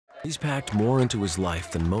He's packed more into his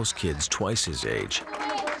life than most kids twice his age.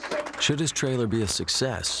 Should his trailer be a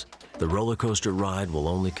success, the roller coaster ride will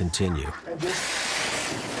only continue.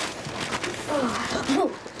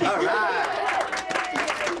 All right.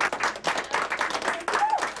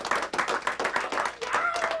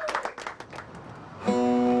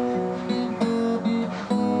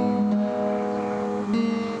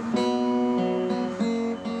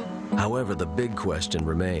 However, the big question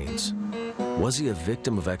remains. Was he a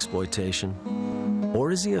victim of exploitation?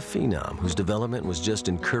 Or is he a phenom whose development was just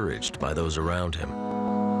encouraged by those around him?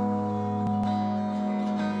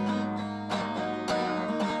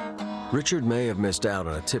 Richard may have missed out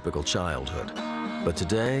on a typical childhood, but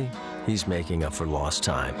today he's making up for lost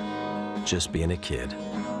time, just being a kid.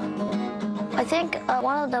 I think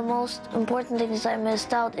one of the most important things I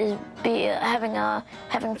missed out is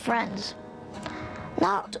having friends.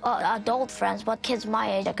 Not adult friends, but kids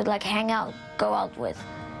my age I could like hang out, go out with,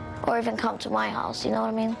 or even come to my house, you know what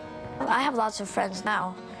I mean? I have lots of friends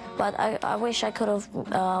now, but I wish I could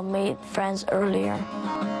have made friends earlier.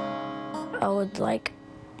 I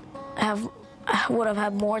would have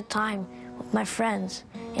had more time with my friends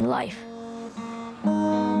in life.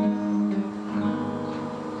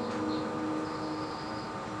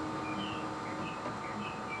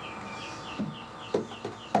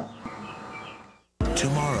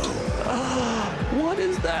 Tomorrow. What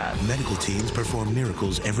is that? Medical teams perform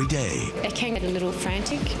miracles every day. I can get a little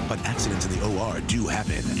frantic. But accidents in the OR do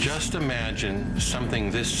happen. Just imagine something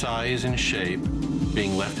this size and shape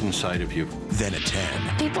being left inside of you. Then at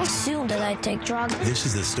 10. People assume that I take drugs. This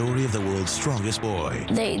is the story of the world's strongest boy.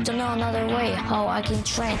 They don't know another way how I can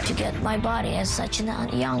train to get my body at such a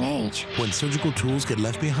young age. When surgical tools get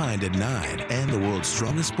left behind at 9 and the world's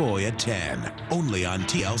strongest boy at 10. Only on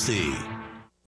TLC.